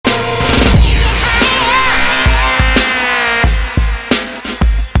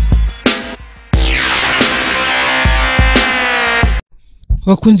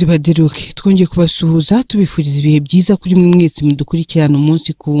Bakunzi baderuke twongeye kubasuhuza tubifuriza ibihe byiza kuri mwe mwese mudukurikirana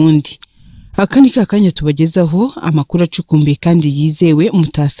umunsi ku wundi. Aka ni kakanya tubagezaho amakuru acukumbuye kandi yizewe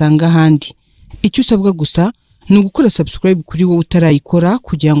mutasanga ahandi. Icyo usabwa gusa ni ugukora subscribe kuri wowe utarayikora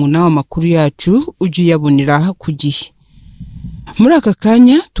kugira ngo nawe amakuru yacu ujye uyabonera ku gihe. Muri aka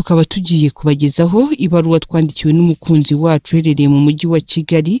kanya tukaba tugiye kubagezaho ibaruwa twandikiwe n'umukunzi wacu uherereye mu mujyi wa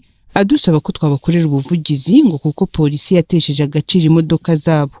Kigali adusaba ko twabakorera ubuvugizi ngo kuko polisi yatesheje agaciro imodoka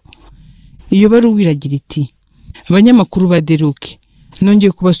zabo. Iyo baruwa iragira iti: abanyamakuru baderuke,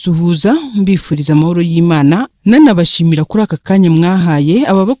 nongeye kubasuhuza mbifuriza amahoro y'Imana, nanabashimira kuri aka kanya mwahaye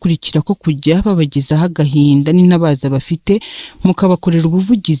ababakurikira ko kujya babagezaho agahinda n'intabaza bafite mukabakorera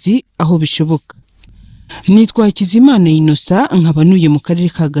ubuvugizi aho bishoboka. Nitwa Hakizimana Innocent, nkabanuye mu karere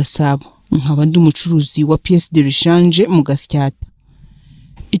ka Gasabo, nkaba ndi umucuruzi wa pièces de rechange mu Gasyata.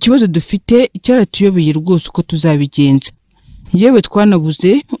 Ikibazo dufite cyaratuyobeye rwose uko tuzabigenza. Yewe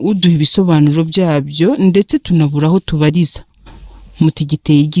twanabuze uduha ibisobanuro byabyo ndetse tunabura aho tubariza.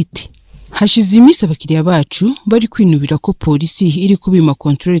 Mutigiteye igiti. Hashize iminsi abakiriya bacu bari kwinubira ko polisi iri kubima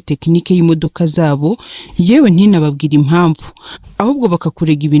contrôle technique y'imodoka zabo, yewe ntinababwira impamvu, ahubwo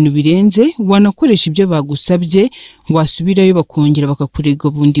bakakurega ibintu birenze, wanakoresha ibyo bagusabye wasubirayo bakongera bakakurega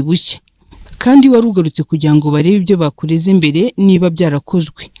bundi bushya. Kandi warugarutse kugira ngo barebe ibyo bakureze imbere niba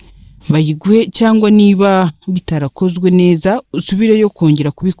byarakozwe bayiguhe, cyangwa niba bitarakozwe neza usubireyo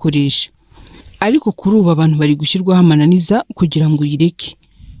kongera kubikoresha. Ariko kuri ubu abantu bari gushyirwaho amananiza kugira ngo uyireke.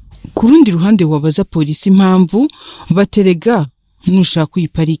 Ku rundi ruhande wabaza polisi impamvu, baterega nushaka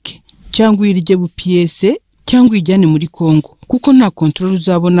uyiparike cyangwa uyirye bupiese cyangwa uyijyane muri Kongo, kuko nta contrôle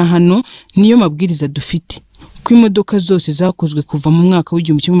uzabona hano. Niyo mabwiriza dufite ko imodoka zose zakozwe kuva mu mwaka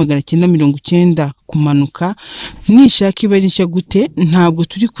w'1990 kumanuka, nishaka iba nshya gute ntabwo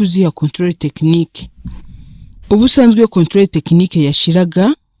turi kuziha contrôle technique. Ubusanzwe contrôle technique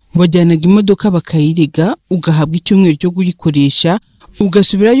yashiraga wajyanaga imodoka bakayiriga, ugahabwa icyumweru cyo kuyikoresha,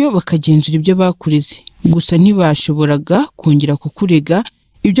 ugasubirayo bakagenzura ibyo bakureze. Gusa ntibashoboraga kongera kukurega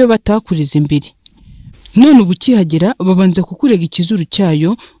ibyo batakureze mbere. None ubu kihagera babanza kukurega ikizuru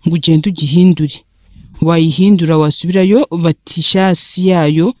cyayo ngo ugende ugihindure. Wayihindura wasubirayo bati shasi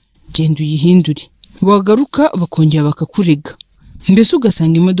yayo genda uyihindure. Wagaruka bakongera bakakurega. Mbese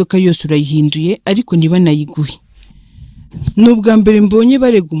ugasanga imodoka yose urayihinduye ariko niba nayiguhe. Nubwa mbere mbonye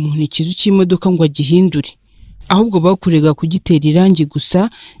barega umuntu ikizu cy'imodoka ngo agihindure, ahubwo bakurega kugitera irangi gusa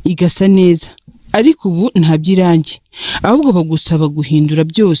igasa neza. Ariko ubu nta byirangi, ahubwo bagusaba guhindura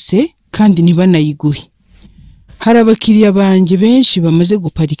byose kandi niba nayiguhe. Hari abakiriya banjye benshi bamaze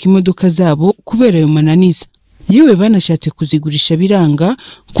guparika imodoka zabo kubera ayo mananiza. Yewe banashatse kuzigurisha biranga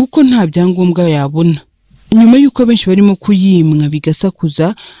kuko nta byangombwa yabona. Nyuma yuko benshi barimo kuyimwa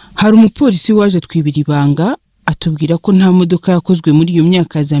bigasakuza, hari umupolisi waje twibira ibanga atubwira ko nta modoka yakozwe muri iyo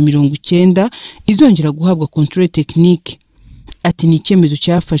myaka za 90 izongera guhabwa contrôle technique. Ati ni icyemezo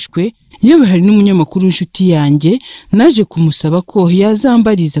cyafashwe. Yewe hari n'umunyamakuru w'inshuti yanjye naje kumusaba ko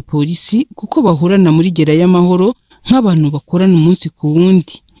yazambariza polisi kuko bahurana muri gera y'amahoro nk'abantu bakorana umunsi ku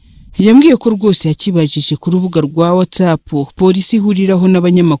wundi. Yambwiye ko rwose yakibajije ku rubuga rwa WhatsApp polisi ihuriraho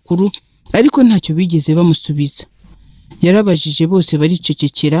n'abanyamakuru, ariko ntacyo bigeze bamusubiza. Yarabajije bose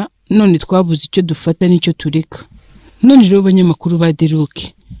baricecekera, none twabuze icyo dufata n'icyo tureka. None rero abanyamakuru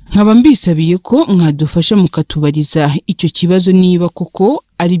baderuke, nkaba mbisabiye ko mwadufasha mukatubariza icyo kibazo niba koko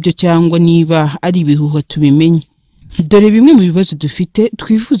ari byo cyangwa niba ari ibihuha tubimenye. Dore bimwe mu bibazo dufite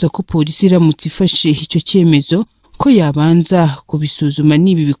twifuza ko polisi iramutse ifashe icyo cyemezo ko yabanza kubisuzuma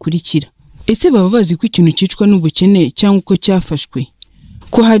nibi bikurikira. Ese baba bazi ko ikintu cyicwa n'ubukene cyangwa uko cyafashwe?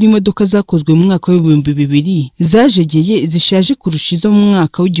 Ko hari imodoka zakozwe mu mwaka w'2000 zajegeye zishaje kurusha izo mu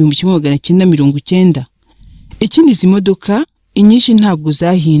mwaka w'1990. Ikindi izi modoka inyinshi ntabwo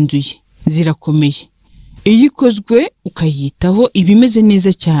zahinduye, zirakomeye. Iyo ikozwe ukayitaho ibimeze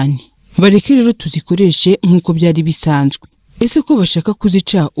neza cyane. Bareke rero tuzikoreshe nk'uko byari bisanzwe. Ese ko bashaka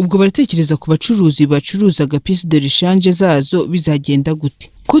kuzica ubwo baratekereza ku bacuruzi bacuruzaga pièces de rechange zazo bizagenda gute?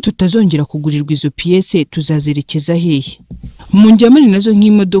 Ko tutazongera kugurirwa izo pièces tuzazerekeza hehe? Mu njyamani nazo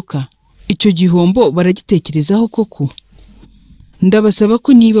nk'imodoka, icyo gihombo baragitekerezaho koko? Ndabasaba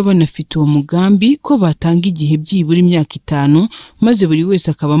ko niba banafite uwo mugambi ko batanga igihe byibura imyaka 5 maze buri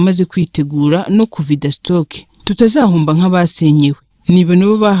wese akaba amaze kwitegura no kuvida stock, tutazahomba nk'abasenyewe. Niba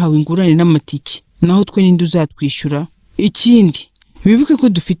nabo bahawe ingurane n'amatike, naho twe ninde uzatwishyura? Ikindi bibuke ko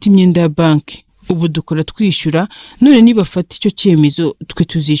dufite imyenda ya banki, ubu dukora twishyura. None niba fata icyo cyemezo twe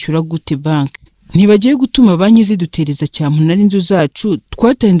tuzishyura gute banki? Ntibagiye gutuma banki zidutereza cyamunara inzu zacu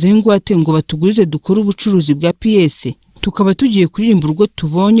twatanzeho ingwate ngo batugurize dukora ubucuruzi bwa PS, tukaba tugiye kuririmba urwo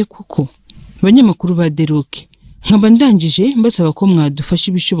tubonye kuko. Abanyamakuru baderuke, nkaba ndangije mbasaba ko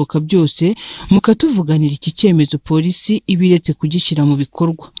mwadufasha ibishoboka byose mukatuvuganira iki cyemezo polisi ibiretse kugishyira mu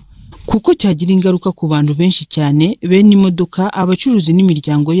bikorwa kuko cyagira ingaruka ku bantu benshi cyane bene imodoka abacuruzi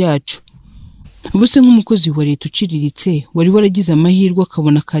n'imiryango yacu. Ubuse nk'umukozi wa leta uciriritse wari waragize amahirwe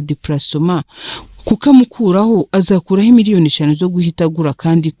akabona ka déplacement kukamukuraho azakuraho miliyoni 5 zo guhita agura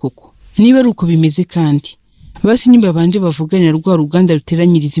kandi koko niba ari uko bimeze kandi basi nimba banje bavuganira rwa ruganda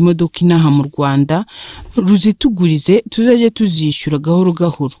ruteranyiriza imodoka inaha mu Rwanda ruzitugurize tuzajya tuzishyura gahoro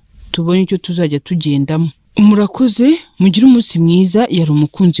gahoro tubone icyo tuzajya tugendamo. Murakoze mugira umunsi mwiza. Yari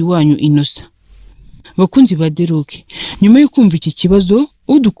umukunzi wanyu Innocent. Bakunzi ba Deroke, nyuma yo kumva iki kibazo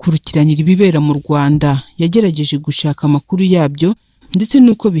udukurikiranira ibibera mu Rwanda yagerageje gushaka amakuru yabyo ndetse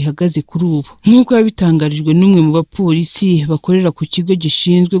nuko bihagaze kuri ubu nk'uko yabitangarijwe n'umwe mu bapolisi bakorera ku kigo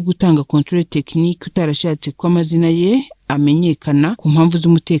gishinzwe gutanga contrôle technique utarashatse ko amazina ye amenyekana ku mpamvu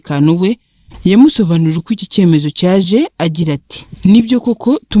z'umutekano we. Yamusobanurira uko iki cyemezo cyaje agira ati nibyo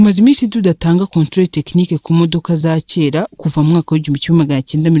koko tumaze iminsi tudatanga contrôle technique ku modoka za kera kuva mu mwaka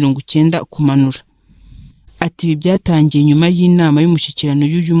w'1990 kumanura. Ati ibi byatangiye nyuma y'inama y'umushyikirano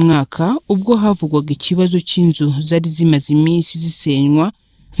y'uyu mwaka ubwo havugwaga ikibazo cy'inzu zari zimaze iminsi zisenywa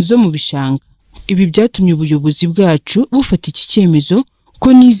zo mu bishanga. Ibi byatumye ubuyobozi bwacu bufata iki cyemezo ko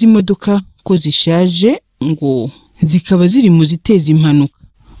n'izi modoka ko zishaje ngo zikaba ziri mu ziteza impanuka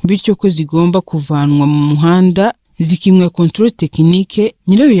bityo ko zigomba kuvanwa mu muhanda zikimwa contrôle technique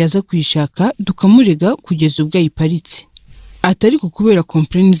nyirayo yaza kwishaka dukamurega kugeza ubwo ayiparitse. Atari ko kubera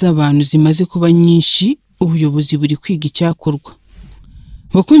complaints z'abantu zimaze kuba nyinshi ubuyobozi buri kwiga icyakorwa.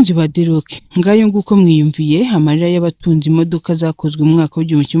 Bakunzi ba Deroke, ngayo nguko mwiyumviye amarira y'abatunzi imodoka zakozwe mu mwaka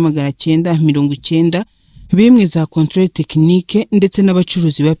w'1990 bimwe za contrôle technique ndetse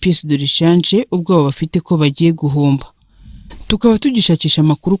n'abacuruzi ba pièces de rechange ubwo bafite ko bagiye guhomba. Tukaba tugishakisha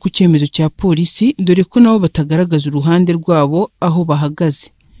amakuru ku cyemezo cya polisi dore ko nabo batagaragaza uruhande rwabo aho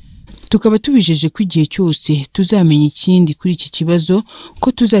bahagaze. Tukaba tubijeje ko igihe cyose tuzamenya ikindi kuri iki kibazo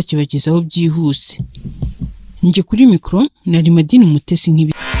ko tuzakibagezaho byihuse. Nje kuri micro nari Madini Mutesi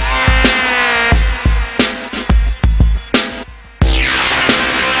nk'ibi